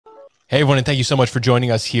Hey, everyone, and thank you so much for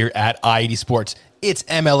joining us here at I-80 Sports. It's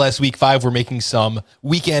MLS Week 5. We're making some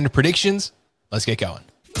weekend predictions. Let's get going.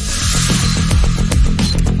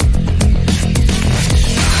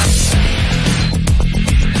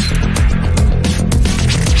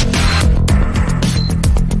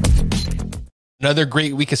 Another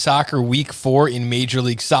great week of soccer, week 4 in Major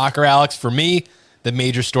League Soccer, Alex. For me, the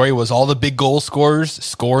major story was all the big goal scorers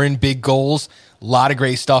scoring big goals. A lot of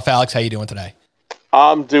great stuff. Alex, how you doing today?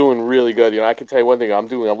 I'm doing really good. I can tell you one thing. I'm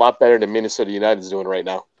doing a lot better than Minnesota United's doing right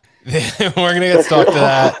now. We're going to get stuck to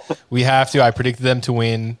that. We have to. I predicted them to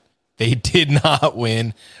win. They did not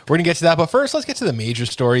win. We're going to get to that. But first, let's get to the major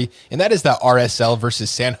story, and that is the RSL versus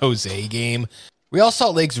San Jose game. Real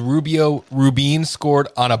Salt Lake's Rubio Rubin scored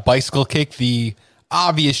on a bicycle kick, the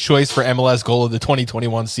obvious choice for MLS goal of the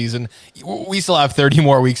 2021 season. We still have 30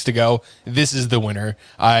 more weeks to go. This is the winner.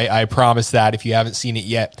 I promise that. If you haven't seen it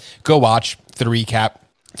yet, go watch the recap.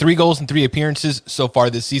 3 goals and 3 appearances so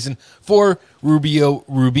far this season for Rubio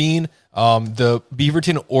Rubin. The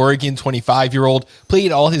Beaverton, Oregon 25-year-old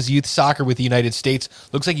played all his youth soccer with the United States.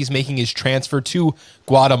 Looks like he's making his transfer to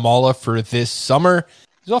Guatemala for this summer.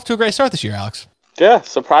 He's off to a great start this year, Alex. Yeah,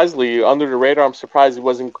 surprisingly, under the radar. I'm surprised he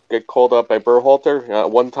wasn't get called up by Berhalter.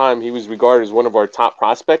 One time he was regarded as one of our top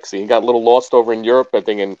prospects. He got a little lost over in Europe, I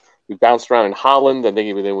think, and he bounced around in Holland. I think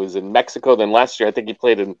he was in Mexico. Then last year, I think he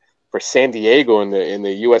played for San Diego in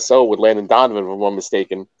the USO with Landon Donovan, if I'm not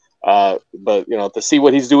mistaken. But to see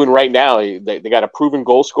what he's doing right now, they got a proven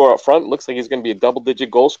goal scorer up front. Looks like he's going to be a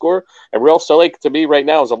double-digit goal scorer. And Real Salt Lake, to me, right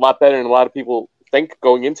now, is a lot better than a lot of people think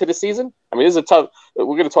going into the season. I mean, this is a tough. We're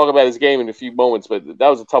going to talk about his game in a few moments, but that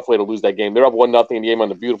was a tough way to lose that game. They're up 1-0 in the game on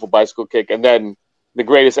the beautiful bicycle kick, and then the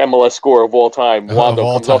greatest MLS scorer of all time,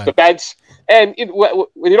 Wando, comes off the bench, and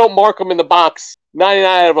when you don't mark him in the box, 99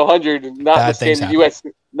 out of 100,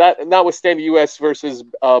 notwithstanding U.S. versus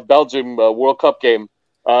Belgium World Cup game,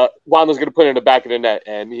 Wando's going to put it in the back of the net,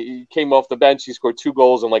 and he came off the bench. He scored 2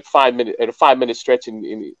 goals in like 5 minutes at a 5-minute stretch.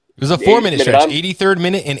 It was a 4-minute stretch, 83rd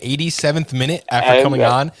minute and 87th minute after coming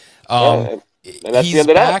on. And that's he's the end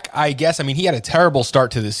of back, that. I guess. I mean, he had a terrible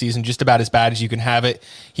start to the season, just about as bad as you can have it.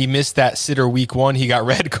 He missed that sitter week 1. He got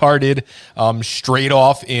red carded straight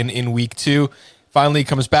off in week 2. Finally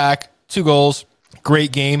comes back, 2 goals,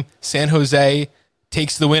 great game. San Jose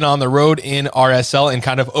takes the win on the road in RSL and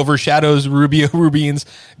kind of overshadows Rubio Rubin's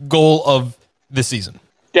goal of the season.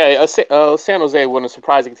 Yeah, San Jose, one of the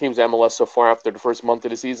surprising teams in MLS so far after the first month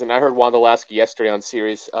of the season. I heard Wondolowski yesterday on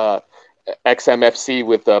Sirius XMFC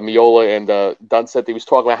with Miola and Dunset. He was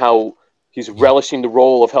talking about how he's relishing the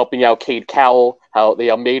role of helping out Cade Cowell, how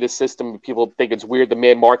they made a system. People think it's weird, the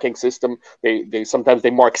man marking system. They sometimes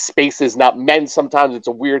they mark spaces, not men. Sometimes it's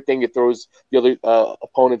a weird thing. It throws the other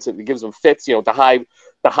opponents, and it gives them fits,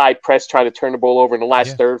 the high press, trying to turn the ball over in the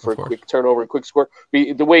last third for a quick turnover and quick score.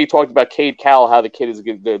 The way he talked about Cade Cowell, how the kid is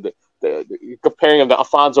comparing him to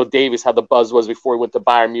Alphonso Davies, how the buzz was before he went to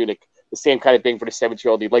Bayern Munich. The same kind of thing for the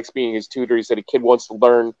 17-year-old. He likes being his tutor. He said a kid wants to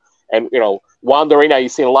learn. And, Wanda right now, you're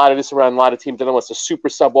seeing a lot of this around a lot of teams. They don't want to super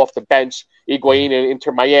sub off the bench. Higuain and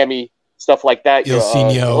Inter Miami, stuff like that.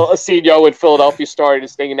 Ilsinho in Philadelphia started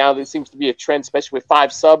this thing, and now there seems to be a trend, especially with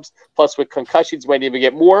 5 subs, plus with concussions, might even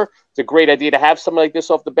get more. It's a great idea to have something like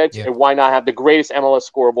this off the bench, and why not have the greatest MLS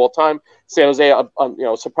scorer of all time? San Jose,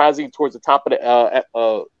 surprisingly towards the top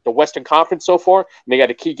of the Western Conference so far, and they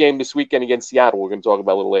got a key game this weekend against Seattle. We're going to talk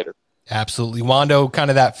about a little later. Absolutely. Wando, kind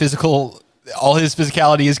of that physical, all his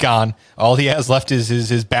physicality is gone. All he has left is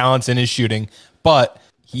his balance and his shooting. But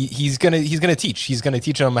he's gonna teach. He's gonna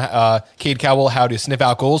teach him Cade Cowell how to sniff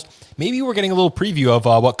out goals. Maybe we're getting a little preview of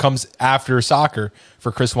what comes after soccer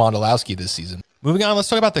for Chris Wondolowski this season. Moving on, let's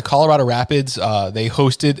talk about the Colorado Rapids. They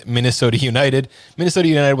hosted Minnesota United. Minnesota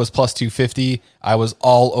United was plus 250. I was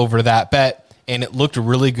all over that bet, and it looked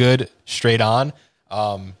really good straight on.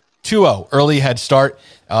 2-0, early head start.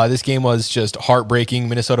 This game was just heartbreaking.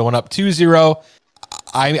 Minnesota went up 2-0.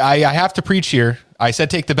 I have to preach here. I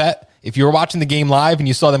said take the bet. If you were watching the game live and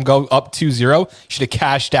you saw them go up 2-0, you should have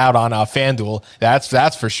cashed out on FanDuel.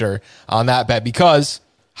 That's for sure on that bet, because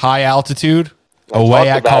high altitude, away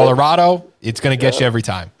at Colorado, it's going to get you every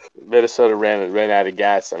time. Minnesota ran out of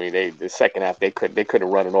gas. I mean, the second half they couldn't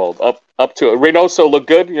run it all up to it. Reynoso looked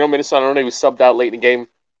good. Minnesota only was subbed out late in the game.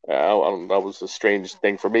 That was a strange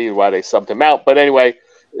thing for me why they subbed him out. But anyway,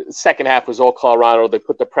 second half was all Colorado. They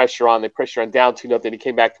put the pressure on. They pressure on down 2-0. He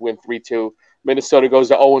came back to win 3-2. Minnesota goes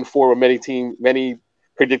to 0-4, where many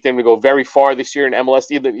predict them to go very far this year in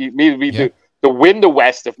MLS. Either to win the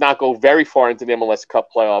West, if not go very far into the MLS Cup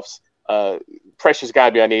playoffs. pressure's got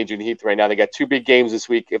to be on Adrian Heath right now. They got 2 big games this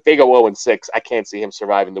week. If they go 0-6, I can't see him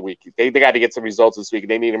surviving the week. They got to get some results this week,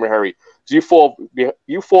 and they need him in a hurry. So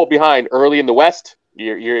you fall behind early in the West,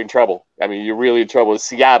 you're in trouble. I mean, you're really in trouble.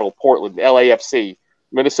 Seattle, Portland, LAFC.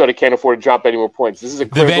 Minnesota can't afford to drop any more points. This is a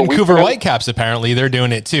the Vancouver Whitecaps, apparently, they're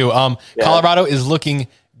doing it too. Colorado is looking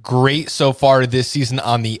great so far this season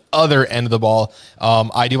on the other end of the ball.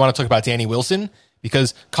 I do want to talk about Danny Wilson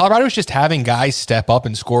because Colorado is just having guys step up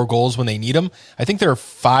and score goals when they need them. I think there are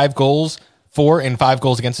 4 and 5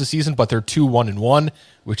 goals against the season, but they're 2-1-1,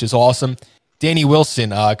 which is awesome. Danny Wilson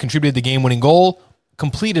contributed the game-winning goal,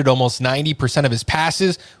 completed almost 90% of his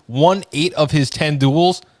passes, won 8 of his 10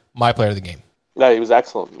 duels. My player of the game. No, he was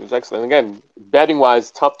excellent. Again, betting wise,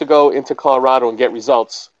 tough to go into Colorado and get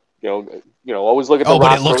results. You know, always look at the roster.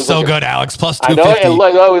 But it looks so good, Alex. Plus 250.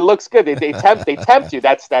 I know it looks good. They tempt you.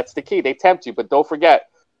 That's the key. They tempt you, but don't forget.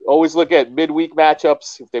 Always look at midweek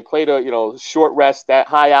matchups. If they played a short rest, that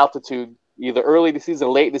high altitude, either early in the season,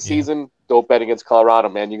 late in the season, don't bet against Colorado,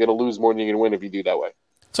 man. You're going to lose more than you're going to win if you do that way.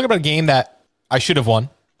 Let's talk about a game that I should have won.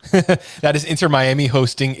 That is Inter Miami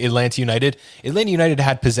hosting Atlanta United. Atlanta United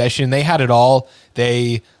had possession. They had it all.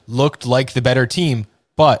 They looked like the better team,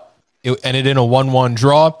 but it ended in a 1-1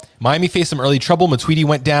 draw. Miami faced some early trouble. Matuidi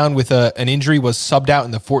went down with an injury, was subbed out in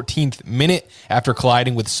the 14th minute after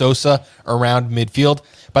colliding with Sosa around midfield.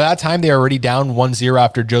 By that time, they were already down 1-0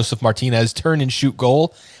 after Joseph Martinez turn and shoot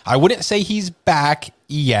goal. I wouldn't say he's back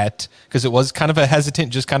yet because it was kind of a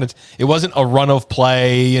hesitant, it wasn't a run of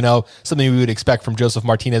play, something we would expect from Joseph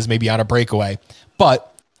Martinez maybe on a breakaway.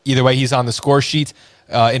 But either way, he's on the score sheet.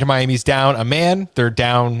 Inter Miami's down a man. They're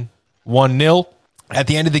down 1-0. At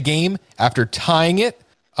the end of the game, after tying it,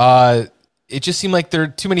 it just seemed like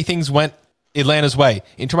too many things went Atlanta's way.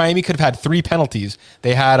 Inter Miami could have had 3 penalties.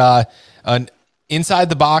 They had an inside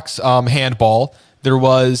the box handball. There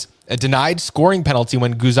was a denied scoring penalty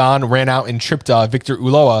when Guzan ran out and tripped Victor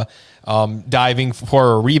Ulloa diving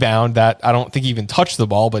for a rebound that I don't think he even touched the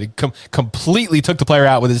ball, but he completely took the player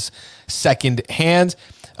out with his second hand.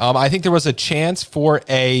 I think there was a chance for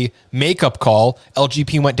a makeup call.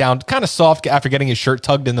 LGP went down kind of soft after getting his shirt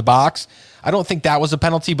tugged in the box. I don't think that was a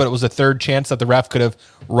penalty, but it was a third chance that the ref could have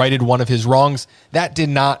righted one of his wrongs. That did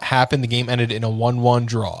not happen. The game ended in a 1-1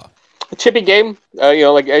 draw. A chippy game.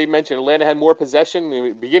 Like I mentioned, Atlanta had more possession. In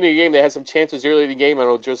the beginning of the game, they had some chances early in the game. I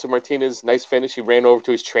know Joseph Martinez, nice finish. He ran over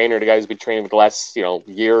to his trainer, the guy who's been training for the last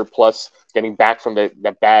year plus, getting back from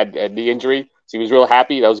that bad knee injury. So he was real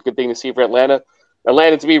happy. That was a good thing to see for Atlanta.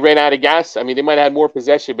 Atlanta, to me, ran out of gas. I mean, they might have had more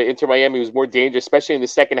possession, but Inter Miami was more dangerous, especially in the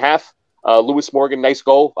second half. Lewis Morgan, nice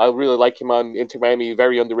goal. I really like him on Inter Miami,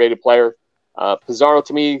 very underrated player. Pizarro,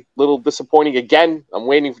 to me, a little disappointing again. I'm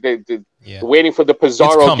waiting for waiting for the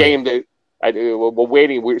Pizarro game. We're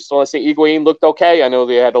waiting. We're still saying Higuain looked okay. I know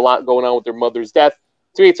they had a lot going on with their mother's death.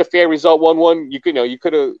 To me, it's a fair result, 1-1. You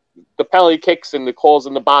could have the penalty kicks and the calls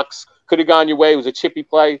in the box could have gone your way. It was a chippy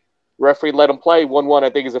play. Referee let them play. 1-1, I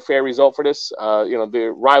think, is a fair result for this.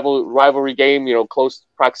 The rivalry game, close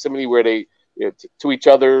proximity where they to each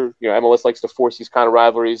other. MLS likes to force these kind of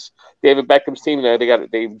rivalries. David Beckham's team,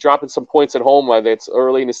 they dropping some points at home. It's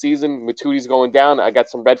early in the season. Matuidi's going down. I got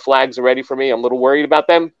some red flags already for me. I'm a little worried about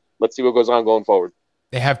them. Let's see what goes on going forward.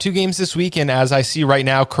 They have 2 games this week, and as I see right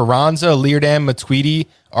now, Carranza, Leardam, Matuidi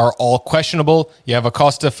are all questionable. You have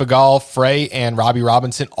Acosta, Figal, Frey, and Robbie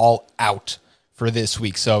Robinson all out for this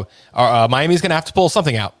week. So Miami's going to have to pull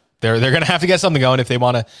something out. They're going to have to get something going if they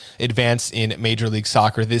want to advance in Major League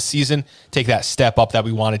Soccer this season, take that step up that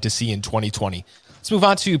we wanted to see in 2020. Let's move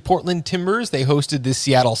on to Portland Timbers. They hosted the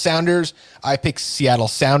Seattle Sounders. I picked Seattle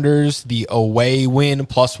Sounders, the away win,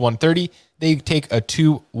 plus 130. They take a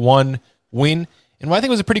 2-1 win, and what I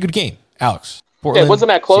think was a pretty good game. Alex, Portland, it wasn't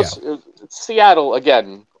that close. Seattle,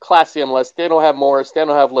 again, classy MLS. They don't have Morris. They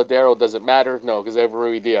don't have Ladero. Does it matter? No, because they have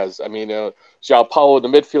Rui Diaz. I mean, João Paulo, the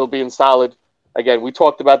midfield being solid. Again, we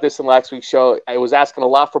talked about this in last week's show. I was asking a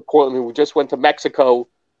lot for Portland, who just went to Mexico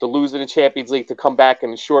to lose in the Champions League, to come back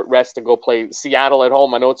in a short rest and go play Seattle at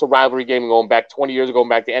home. I know it's a rivalry game going back 20 years ago, going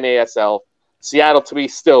back to NASL. Seattle, to me,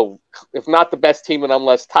 still, if not the best team in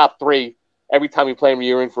MLS, top 3. Every time we play them,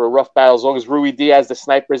 you're in for a rough battle. As long as Rui Diaz, the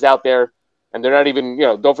sniper's out there, and they're not even,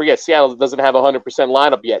 don't forget, Seattle doesn't have a 100%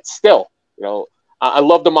 lineup yet. Still, I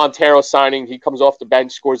love the Montero signing. He comes off the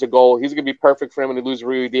bench, scores a goal. He's going to be perfect for him when they lose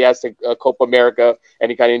Rui Diaz to Copa America,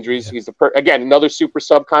 any kind of injuries. Yeah. He's again, another super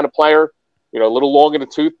sub kind of player, a little long in the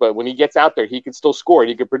tooth, but when he gets out there, he can still score and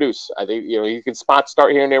he can produce. I think, he can spot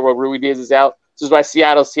start here and there while Rui Diaz is out. This is why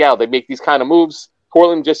Seattle, they make these kind of moves.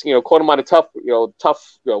 Portland just, caught him on a tough,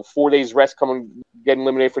 4 days rest getting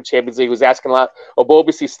eliminated for Champions League. He was asking a lot.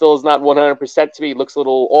 Obobisi still is not 100% to me. He looks a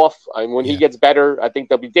little off. I mean, when he gets better, I think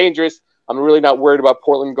they'll be dangerous. I'm really not worried about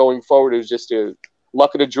Portland going forward. It was just a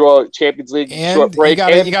luck of the draw, Champions League, and short break.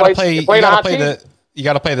 You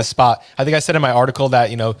got to play the spot. I think I said in my article that,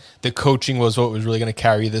 the coaching was what was really going to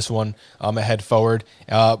carry this one ahead forward.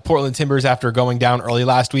 Portland Timbers, after going down early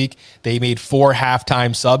last week, they made 4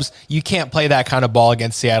 halftime subs. You can't play that kind of ball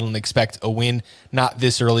against Seattle and expect a win, not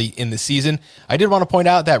this early in the season. I did want to point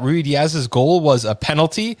out that Rui Diaz's goal was a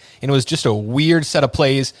penalty, and it was just a weird set of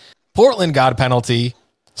plays. Portland got a penalty.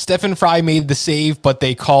 Stephen Fry made the save, but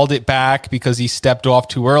they called it back because he stepped off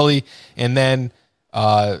too early. And then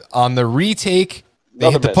on the retake, they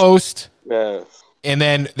hit the post, and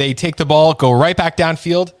then they take the ball, go right back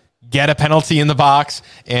downfield, get a penalty in the box,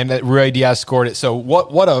 and Rui Diaz scored it. So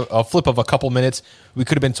what a flip of a couple minutes. We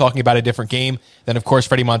could have been talking about a different game. Then, of course,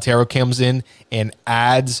 Freddie Montero comes in and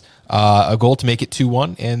adds a goal to make it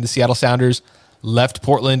 2-1, and the Seattle Sounders left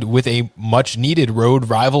Portland with a much-needed road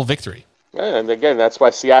rival victory. Yeah, and again, that's why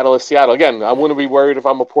Seattle is Seattle. Again, I wouldn't be worried if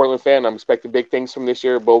I'm a Portland fan. I'm expecting big things from this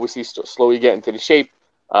year. Bobo's slowly getting to the shape.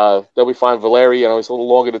 They'll be fine. Valeri, he's a little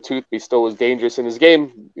long in the tooth, but he still was dangerous in his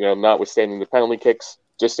game, notwithstanding the penalty kicks.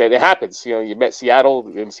 Just that it happens. You met Seattle,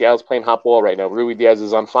 and Seattle's playing hot ball right now. Rui Diaz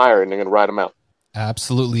is on fire, and they're going to ride him out.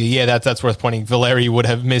 Absolutely. Yeah, that's worth pointing. Valeri would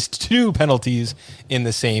have missed 2 penalties in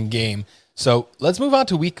the same game. So let's move on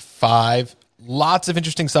to week 5. Lots of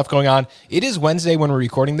interesting stuff going on. It is Wednesday when we're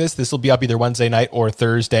recording this. This will be up either Wednesday night or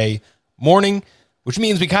Thursday morning, which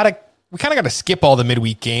means we kind of got to skip all the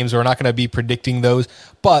midweek games. We're not going to be predicting those,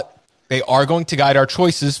 but they are going to guide our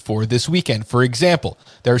choices for this weekend. For example,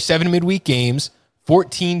 there are 7 midweek games,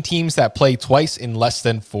 14 teams that play twice in less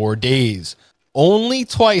than 4 days. Only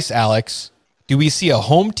twice, Alex, do we see a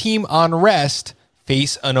home team on rest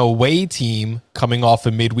face an away team coming off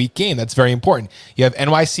a midweek game. That's very important. You have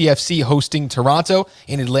NYCFC hosting Toronto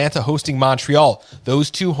and Atlanta hosting Montreal. Those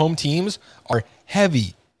 2 home teams are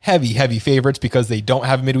heavy favorites because they don't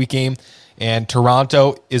have a midweek game. And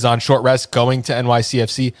Toronto is on short rest going to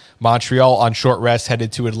NYCFC. Montreal on short rest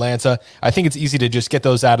headed to Atlanta. I think it's easy to just get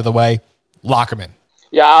those out of the way. Lock them in.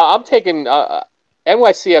 Yeah, I'm taking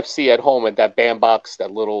NYCFC at home at that bandbox,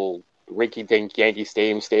 that little rinky-dink Yankee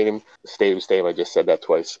Stadium. I just said that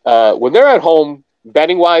twice. When they're at home,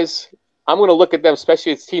 betting-wise, I'm going to look at them,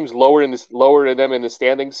 especially if it's teams lower than them in the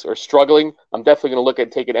standings or struggling. I'm definitely going to look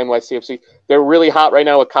at taking NYCFC. They're really hot right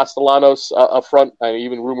now with Castellanos up front.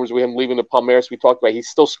 Even rumors with him leaving the Palmeiras we talked about. He's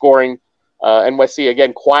still scoring. NYC,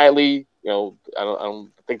 again, quietly, I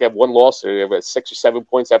don't think they have 1 loss. They have 6 or 7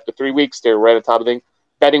 points after 3 weeks. They're right at the top of the thing.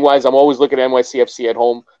 Betting-wise, I'm always looking at NYCFC at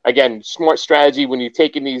home. Again, smart strategy. When you're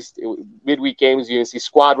taking these midweek games, you see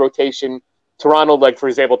squad rotation. Toronto, like, for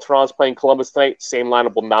example, Toronto's playing Columbus tonight. Same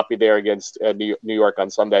lineup will not be there against New York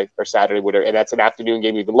on Sunday or Saturday, whatever. And that's an afternoon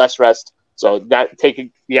game, even less rest. So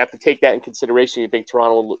you have to take that in consideration. You think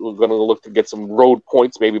Toronto is going to look to get some road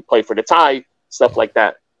points, maybe play for the tie, stuff like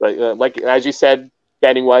that. But like as you said,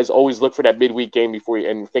 betting-wise, always look for that midweek game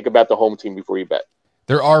and think about the home team before you bet.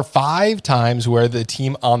 There are 5 times where the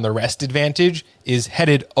team on the rest advantage is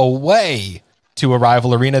headed away to a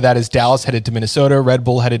rival arena. That is Dallas headed to Minnesota, Red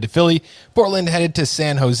Bull headed to Philly, Portland headed to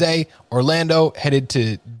San Jose, Orlando headed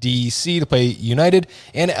to DC to play United,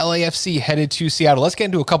 and LAFC headed to Seattle. Let's get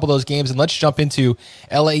into a couple of those games, and let's jump into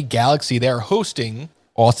LA Galaxy. They're hosting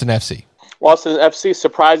Austin FC. Austin FC,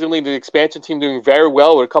 surprisingly, the expansion team doing very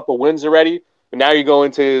well with a couple of wins already. But now you go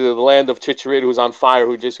into the land of Chicharito, who's on fire,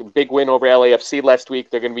 who just a big win over LAFC last week.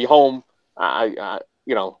 They're going to be home.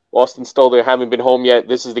 Austin still they haven't been home yet.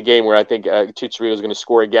 This is the game where I think Chicharito is going to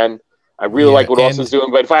score again. I really like what Austin's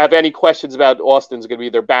doing. But if I have any questions about Austin, it's going to be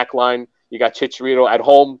their back line. You got Chicharito at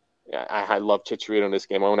home. I love Chicharito in this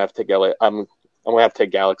game. I'm going to have to take LA. I'm going to have to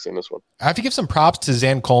take Galaxy in this one. I have to give some props to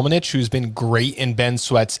Zan Kolmanich, who's been great in Ben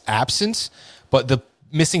Sweat's absence. But the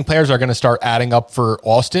missing players are going to start adding up for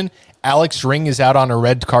Austin. Alex Ring is out on a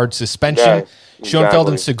red card suspension. Yeah, exactly. Schoenfeld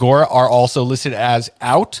and Segura are also listed as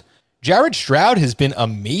out. Jared Stroud has been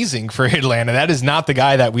amazing for Atlanta. That is not the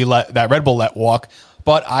guy that that Red Bull let walk.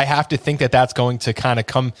 But I have to think that that's going to kind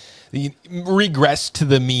of regress to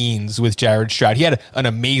the means with Jared Stroud. He had an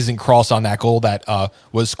amazing cross on that goal that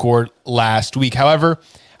was scored last week. However,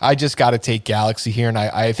 I just got to take Galaxy here, and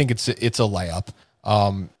I think it's a layup.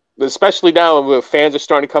 Especially now when fans are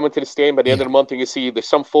starting to come into the stadium. By the end of the month, you can see there's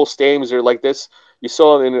some full stadiums are like this. You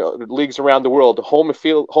saw in leagues around the world, home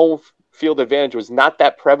field advantage was not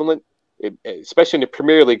that prevalent especially in the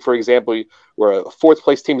Premier League, for example, where a fourth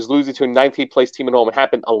place team is losing to a 19th place team at home. It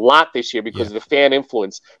happened a lot this year because of the fan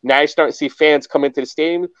influence. Now you're starting to see fans come into the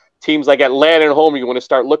stadium. Teams like Atlanta at home, you want to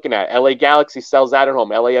start looking at. LA Galaxy sells out at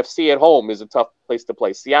home. LAFC at home is a tough place to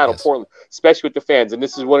play. Seattle, Portland, especially with the fans. And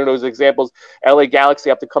this is one of those examples. LA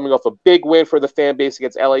Galaxy, after coming off a big win for the fan base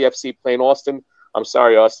against LAFC playing Austin. I'm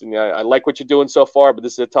sorry, Austin. I like what you're doing so far, but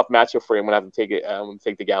this is a tough matchup for you. I'm going to have to take it. I'm going to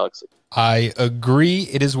take the Galaxy. I agree.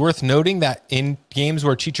 It is worth noting that in games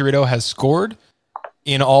where Chicharito has scored,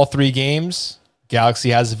 in all 3 games, Galaxy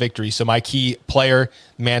has a victory. So my key player,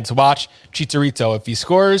 man to watch, Chicharito. If he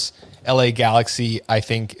scores, LA Galaxy, I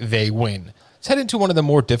think they win. Let's head into one of the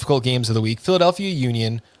more difficult games of the week. Philadelphia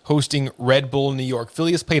Union hosting Red Bull New York.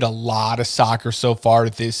 Philly has played a lot of soccer so far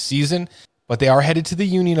this season, but they are headed to the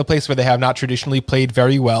Union, a place where they have not traditionally played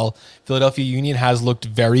very well. Philadelphia Union has looked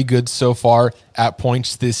very good so far at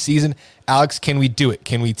points this season. Alex, can we do it?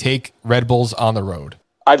 Can we take Red Bulls on the road?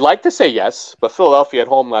 I'd like to say yes, but Philadelphia at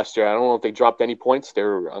home last year, I don't know if they dropped any points. I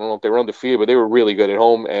don't know if they were undefeated, but they were really good at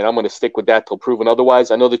home, and I'm going to stick with that till proven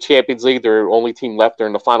otherwise. I know the Champions League, their only team left, they're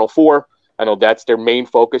in the Final Four. I know that's their main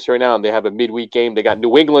focus right now, and they have a midweek game. They got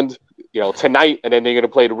New England, tonight, and then they're going to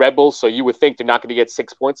play the Red Bulls, so you would think they're not going to get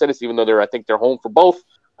 6 points at us, even though I think they're home for both.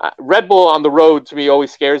 Red Bull on the road, to me,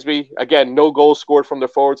 always scares me. Again, no goals scored from their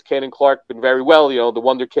forwards. Cannon Clark been very well. The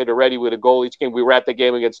wonder kid already with a goal each game. We were at the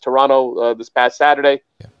game against Toronto this past Saturday.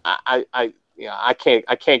 Yeah. I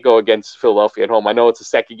can't go against Philadelphia at home. I know it's a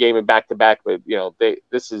second game and back-to-back, but,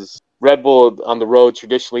 this is Red Bull on the road.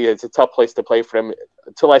 Traditionally, it's a tough place to play for them.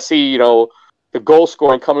 Until I see, the goal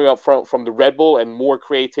scoring coming up from the Red Bull and more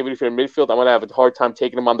creativity from the midfield, I'm going to have a hard time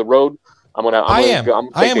taking them on the road. I am going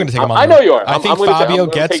to take him on. I know you are. I think Fabio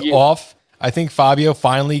gets off. I think Fabio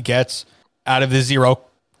finally gets out of the 0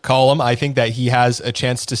 column. I think that he has a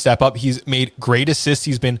chance to step up. He's made great assists.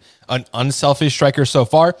 He's been an unselfish striker so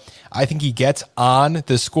far. I think he gets on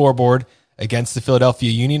the scoreboard against the Philadelphia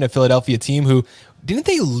Union, a Philadelphia team who didn't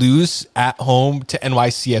they lose at home to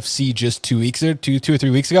NYCFC just 2 or 3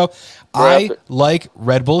 weeks ago? I like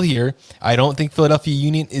Red Bull here. I don't think Philadelphia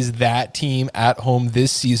Union is that team at home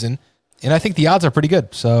this season. And I think the odds are pretty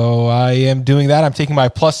good. So I am doing that. I'm taking my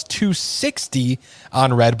plus 260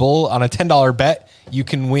 on Red Bull. On a $10 bet, you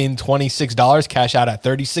can win $26, cash out at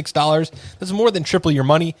 $36. That's more than triple your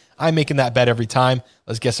money. I'm making that bet every time.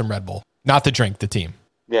 Let's get some Red Bull. Not the drink, the team.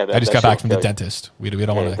 Yeah, I just got back from the dentist. We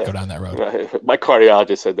don't want to go down that road. Right. My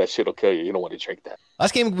cardiologist said that shit will kill you. You don't want to drink that.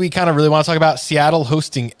 Last game we kind of really want to talk about, Seattle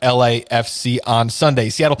hosting LAFC on Sunday.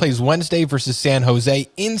 Seattle plays Wednesday versus San Jose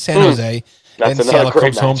in San Jose. Then Seattle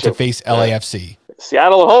comes home to face LAFC.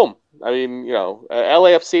 Seattle at home. I mean,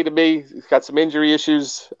 LAFC to me got some injury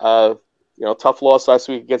issues. Tough loss last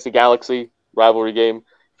week against the Galaxy, rivalry game.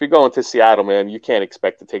 If you're going to Seattle, man, you can't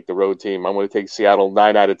expect to take the road team. I'm going to take Seattle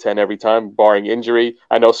 9 out of 10 every time, barring injury.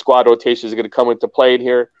 I know squad rotation is going to come into play in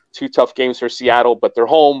here. 2 tough games for Seattle, but they're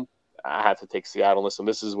home. I have to take Seattle. Listen,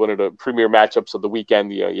 this is one of the premier matchups of the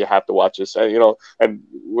weekend. You have to watch this. And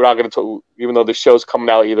we're not going to talk, even though the show's coming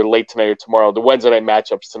out either late tonight or tomorrow, the Wednesday night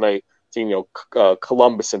matchups tonight,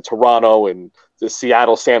 Columbus and Toronto and the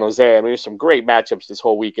Seattle, San Jose. I mean, there's some great matchups this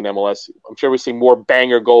whole week in MLS. I'm sure we'll see more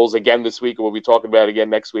banger goals again this week, and we'll be talking about it again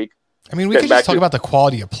next week. I mean, we could just talk about the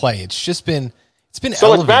quality of play. It's been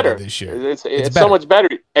so much better this year. It's so much better,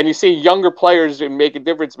 and you see younger players making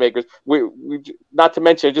difference makers. We not to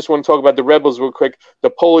mention, I just want to talk about the Rebels real quick. The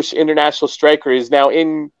Polish international striker is now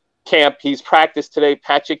in camp. He's practiced today.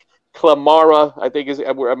 Patrick Klimala, I think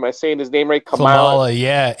am I saying his name right? Klimala,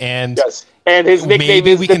 yeah, and yes, and his nickname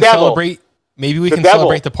is the Devil. Maybe we can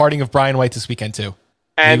celebrate the parting of Brian White this weekend too.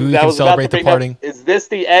 And maybe we can celebrate the parting. Is this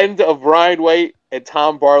the end of Brian White and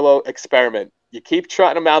Tom Barlow experiment? You keep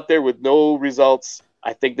trotting them out there with no results.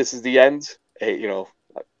 I think this is the end. Hey,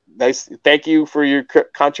 nice. Thank you for your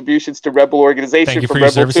contributions to Red Bull organization. Thank you for your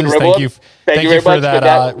services. Thank you very much for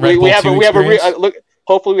that. Red Bull 2 experience.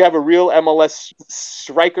 Hopefully we have a real MLS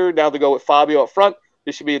striker now to go with Fabio up front.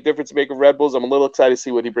 This should be a difference maker of Red Bulls. I'm a little excited to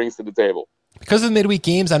see what he brings to the table. Because of the midweek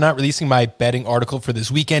games, I'm not releasing my betting article for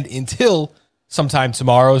this weekend until sometime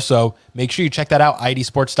tomorrow. So make sure you check that out,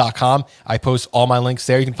 idsports.com. I post all my links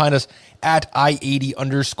there. You can find us at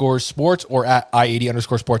I80_sports or at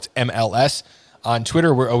I80_sports MLS. On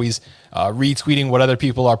Twitter, we're always retweeting what other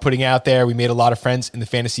people are putting out there. We made a lot of friends in the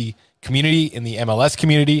fantasy community, in the MLS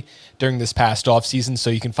community during this past off season. So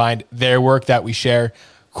you can find their work that we share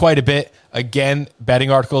quite a bit. Again, betting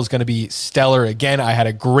article is going to be stellar. Again, I had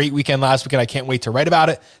a great weekend last weekend. I can't wait to write about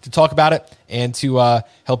it, to talk about it, and to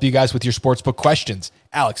help you guys with your sportsbook questions.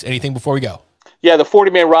 Alex, anything before we go? Yeah, the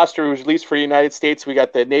 40-man roster was released for the United States. We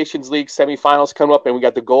got the Nations League semifinals coming up, and we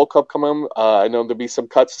got the Gold Cup coming up. I know there'll be some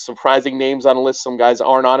cuts, surprising names on the list. Some guys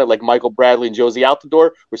aren't on it, like Michael Bradley and Josie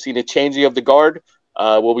Altidore. We're seeing a changing of the guard.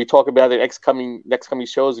 We'll be talking about it next coming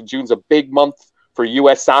shows. June's a big month for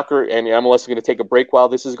U.S. soccer, and the MLS is going to take a break while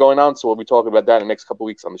this is going on, so we'll be talking about that in the next couple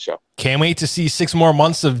weeks on the show. Can't wait to see 6 more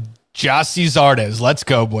months of Jossy Zardes. Let's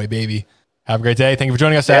go, boy, baby. Have a great day. Thank you for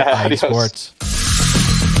joining us at IE Sports.